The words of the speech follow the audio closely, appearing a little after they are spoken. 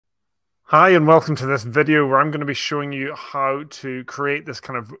Hi, and welcome to this video where I'm going to be showing you how to create this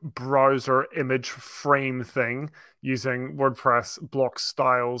kind of browser image frame thing using WordPress block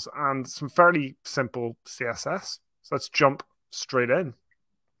styles and some fairly simple CSS. So let's jump straight in.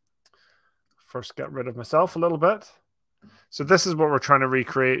 First, get rid of myself a little bit. So this is what we're trying to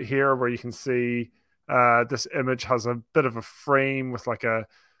recreate here, where you can see this image has a bit of a frame with like a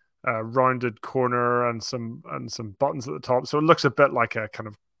rounded corner and some buttons at the top. So it looks a bit like a kind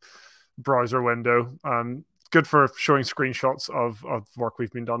of browser window. Good for showing screenshots of work we've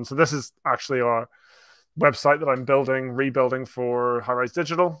been done. So this is actually our website that I'm rebuilding for High Rise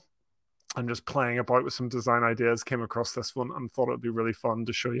Digital. I'm just playing about with some design ideas, came across this one and thought it would be really fun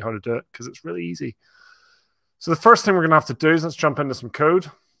to show you how to do it because it's really easy. So the first thing we're going to have to do is let's jump into some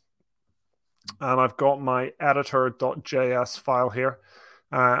code. And I've got my editor.js file here.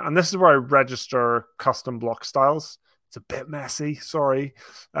 And this is where I register custom block styles. It's a bit messy, sorry.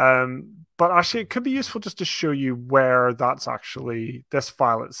 But actually, it could be useful just to show you where that's actually, this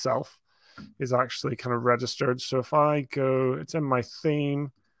file itself is actually kind of registered. So if I go, it's in my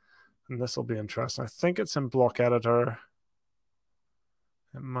theme, and this will be interesting. I think it's in block editor.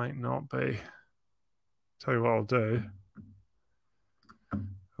 It might not be. Tell you what I'll do.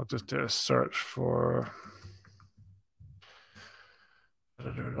 I'll just do a search for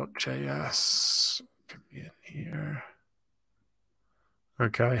editor.js. Could be in here.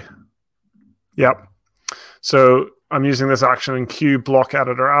 Okay. Yep. So I'm using this action in queue block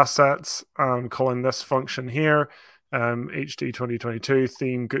editor assets. I'm calling this function here HD 2022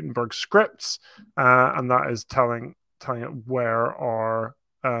 theme Gutenberg scripts, and that is telling it where our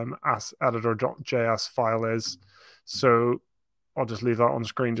editor.js file is. So I'll just leave that on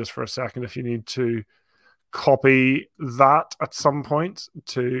screen just for a second if you need to copy that at some point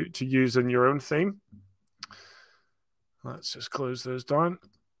to use in your own theme. Let's just close those down.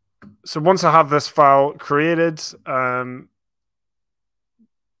 So once I have this file created,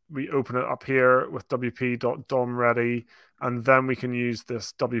 we open it up here with wp.dom ready, and then we can use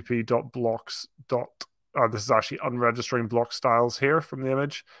this wp.blocks. This is actually unregistering block styles here from the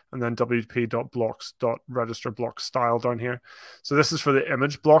image, and then wp.blocks.register block style down here. So this is for the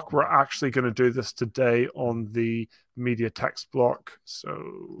image block. We're actually going to do this today on the media text block.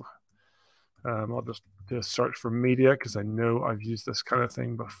 So I'll just do a search for media because I know I've used this kind of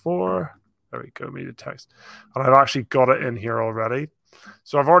thing before. There we go, media text. And I've actually got it in here already.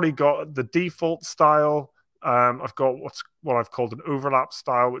 So I've already got the default style. I've got what I've called an overlap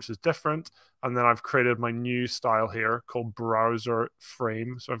style, which is different. And then I've created my new style here called browser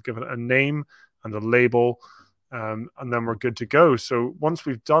frame. So I've given it a name and a label, and then we're good to go. So once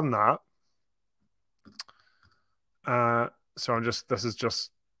we've done that, this is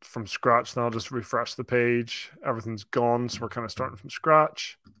just from scratch. Then I'll just refresh the page. Everything's gone. So we're kind of starting from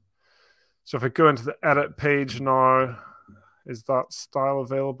scratch. So if I go into the edit page now, is that style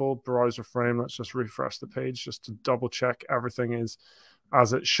available? Browser frame. Let's just refresh the page just to double check everything is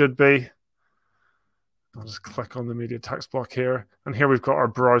as it should be. I'll just click on the media text block here. And here we've got our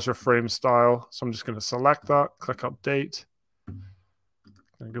browser frame style. So I'm just going to select that, click update.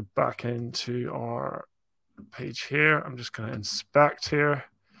 And go back into our page here. I'm just going to inspect here.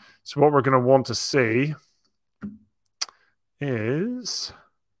 So what we're going to want to see is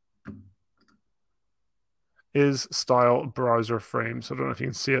style browser frame. So I don't know if you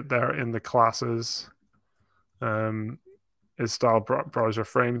can see it there in the classes. Is style browser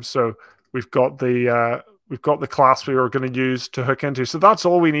frame. So we've got the class we were going to use to hook into. So that's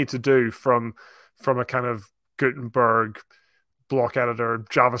all we need to do from a kind of Gutenberg block editor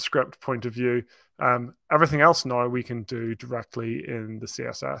JavaScript point of view. Everything else now we can do directly in the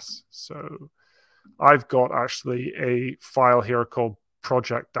CSS. So I've got actually a file here called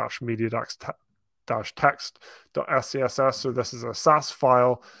project-media-text.scss. So this is a Sass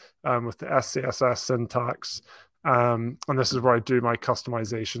file with the SCSS syntax. And this is where I do my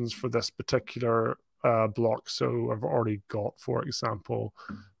customizations for this particular block. So I've already got, for example,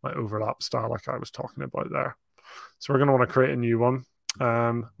 my overlap style like I was talking about there. So we're going to want to create a new one.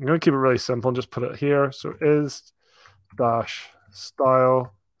 I'm going to keep it really simple and just put it here. So is dash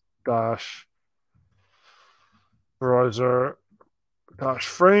style dash browser dash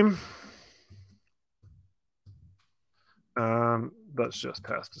frame. Let's just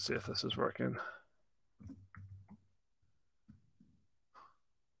test to see if this is working.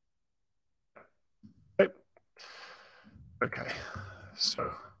 Okay,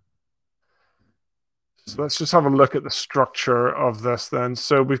 so let's just have a look at the structure of this then.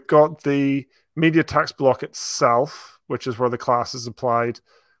 So we've got the media text block itself, which is where the class is applied.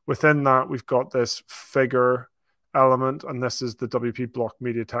 Within that, we've got this figure element, and this is the WP block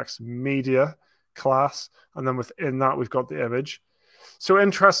media text media class. And then within that, we've got the image. So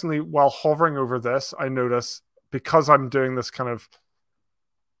interestingly, while hovering over this, I notice because I'm doing this kind of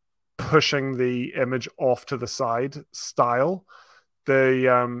pushing the image off to the side style,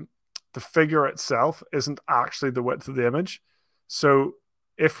 the figure itself isn't actually the width of the image. So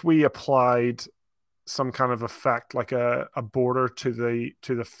if we applied some kind of effect like a border to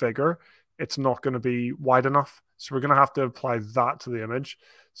the figure, it's not going to be wide enough. So we're going to have to apply that to the image.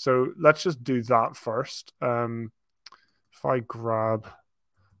 So let's just do that first. If I grab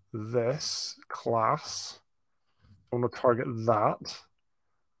this class, I want to target that.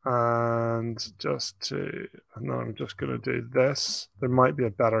 And then I'm just going to do this. There might be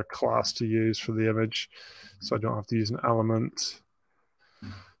a better class to use for the image, so I don't have to use an element.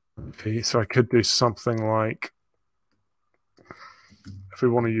 Okay, so I could do something like, if we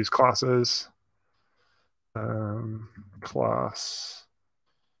want to use classes, class,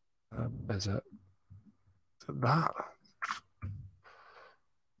 is it that?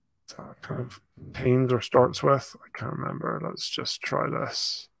 That kind of pains or starts with? I can't remember. Let's just try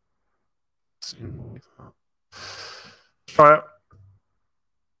this. Try it.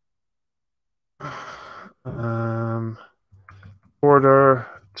 Border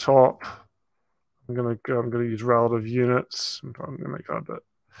top. I'm gonna use relative units. I'm gonna make that a bit.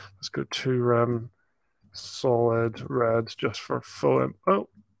 Let's go 2 rem solid red just for full. Oh,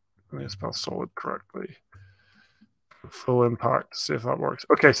 let me spell solid correctly. Full impact. See if that works.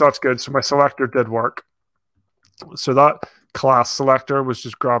 Okay, so that's good. So my selector did work. So that class selector was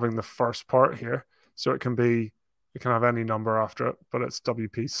just grabbing the first part here. So it can have any number after it, but it's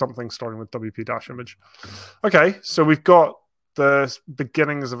WP, something starting with WP dash image. Okay, so we've got the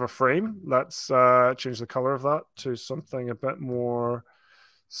beginnings of a frame. Let's change the color of that to something a bit more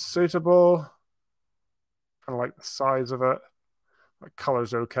suitable. Kind of like the size of it. The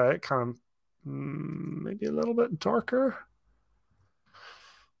color's okay. It kind of maybe a little bit darker.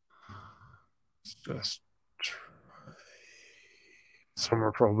 Let's just try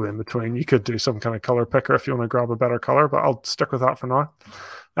somewhere probably in between. You could do some kind of color picker if you want to grab a better color, but I'll stick with that for now.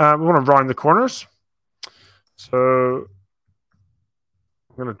 We want to round the corners. So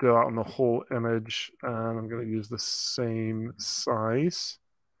I'm going to do that on the whole image, and I'm going to use the same size.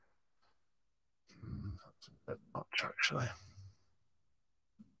 That's a bit much, actually.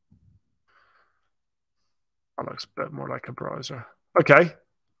 That looks a bit more like a browser. Okay,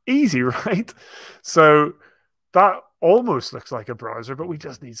 easy, right? So that almost looks like a browser, but we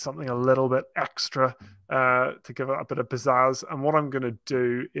just need something a little bit extra to give it a bit of pizzazz. And what I'm going to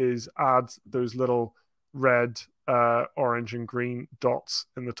do is add those little red, orange, and green dots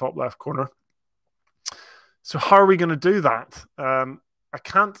in the top left corner. So how are we going to do that? I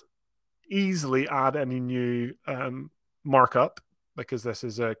can't easily add any new markup because this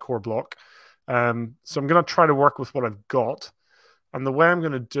is a core block. So I'm going to try to work with what I've got. And the way I'm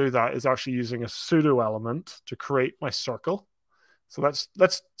going to do that is actually using a pseudo element to create my circle. So let's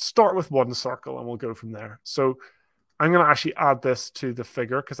start with one circle and we'll go from there. So I'm going to actually add this to the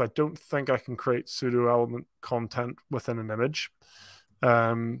figure because I don't think I can create pseudo element content within an image.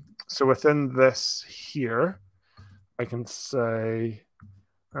 So within this here, I can say,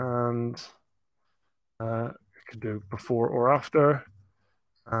 and I could do before or after.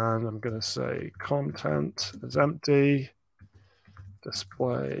 And I'm going to say content is empty.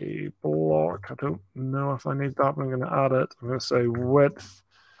 Display block. I don't know if I need that, but I'm going to add it. I'm going to say width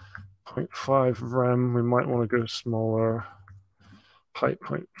 0.5 rem. We might want to go smaller. Height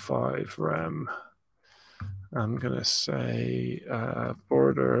 0.5 rem. I'm going to say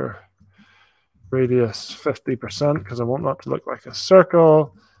border radius 50% because I want that to look like a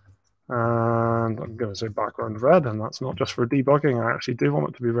circle. And I'm going to say background red, and that's not just for debugging. I actually do want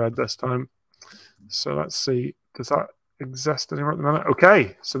it to be red this time. So let's see. Does that exist anywhere at the minute?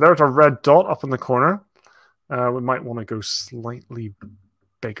 Okay, so there's a red dot up in the corner. We might want to go slightly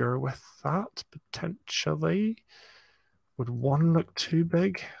bigger with that, potentially. Would 1 look too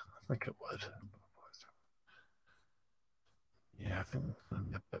big? I think it would. Yeah, I think it's going to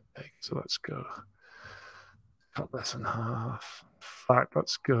be a bit big. So let's go cut this in half. In fact,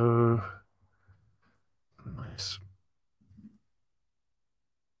 let's go. Nice.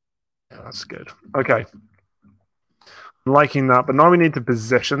 Yeah, that's good. Okay. I'm liking that, but now we need to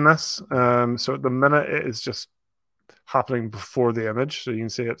position this. So at the minute, it is just happening before the image. So you can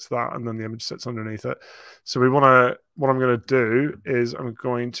see it's that, and then the image sits underneath it. So what I'm going to do is I'm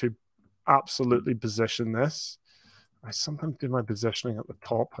going to absolutely position this. I sometimes do my positioning at the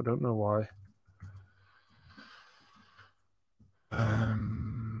top. I don't know why.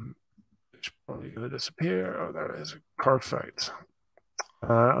 Oh, you're going to disappear. Oh, there it is. Perfect.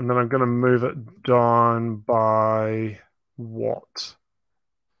 And then I'm going to move it down by what?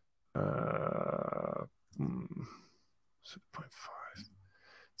 6.5.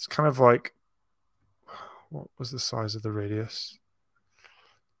 It's kind of like, what was the size of the radius?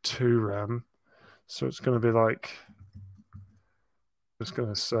 2 rem. So it's going to be like, just going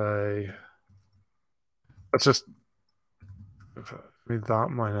to say, let's just read that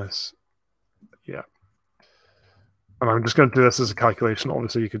minus, yeah. And I'm just going to do this as a calculation.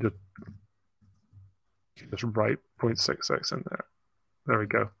 Obviously, you could just write 0.66 in there. There we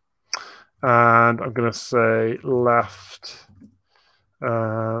go. And I'm going to say left.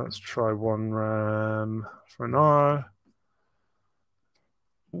 Let's try 1 rem for now.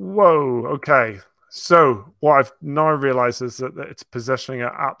 Whoa, okay. So what I've now realized is that it's positioning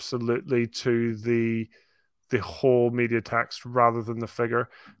it absolutely to the whole media text rather than the figure.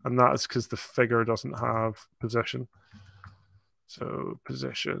 And that is because the figure doesn't have position. So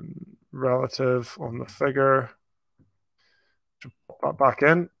position relative on the figure. Pop that back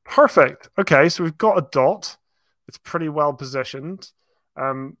in. Perfect. Okay, so we've got a dot. It's pretty well positioned.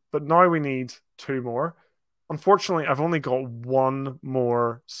 But now we need 2 more. Unfortunately, I've only got 1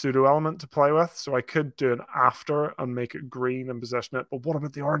 more pseudo element to play with, so I could do an after and make it green and position it. But what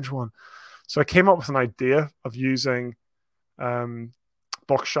about the orange one? So I came up with an idea of using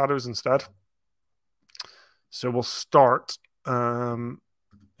box shadows instead. So we'll start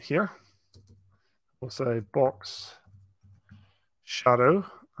here. We'll say box shadow,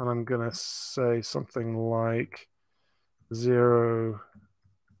 and I'm going to say something like 0.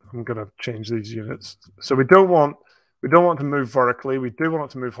 I'm going to change these units. So we don't want to move vertically. We do want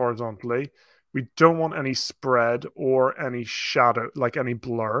it to move horizontally. We don't want any spread or any shadow, like any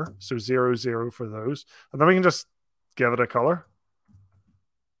blur. So 0, 0 for those. And then we can just give it a color.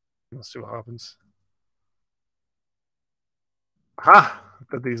 Let's see what happens. Ha! I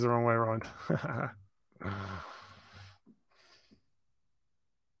did these the wrong way around.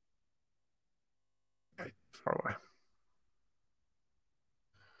 Okay, far away.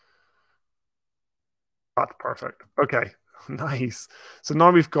 That's perfect. Okay, nice. So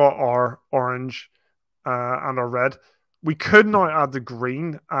now we've got our orange and our red. We could now add the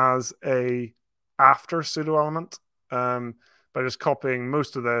green as a after pseudo element by just copying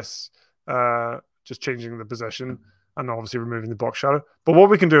most of this, just changing the position, and obviously removing the box shadow. But what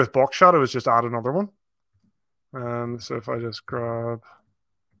we can do with box shadow is just add another one. So if I just grab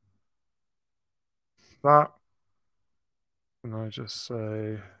that, and I just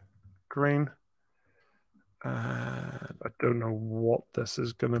say green. And I don't know what this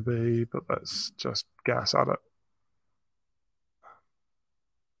is going to be, but let's just guess at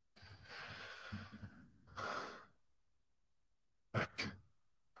it.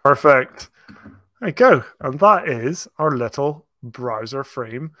 Perfect. There you go. And that is our little browser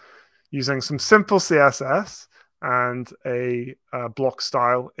frame using some simple CSS and a block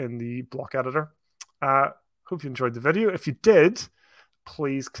style in the block editor. Hope you enjoyed the video. If you did,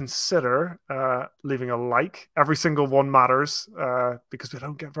 please consider leaving a like. Every single one matters because we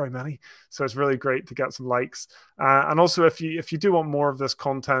don't get very many. So it's really great to get some likes. And also, if you do want more of this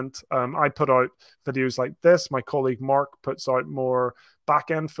content, I put out videos like this. My colleague Mark puts out more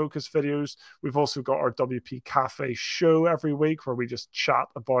back-end focused videos. We've also got our WP Cafe show every week where we just chat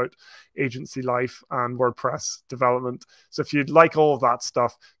about agency life and WordPress development. So if you'd like all of that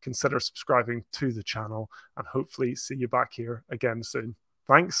stuff, consider subscribing to the channel and hopefully see you back here again soon.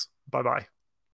 Thanks. Bye-bye.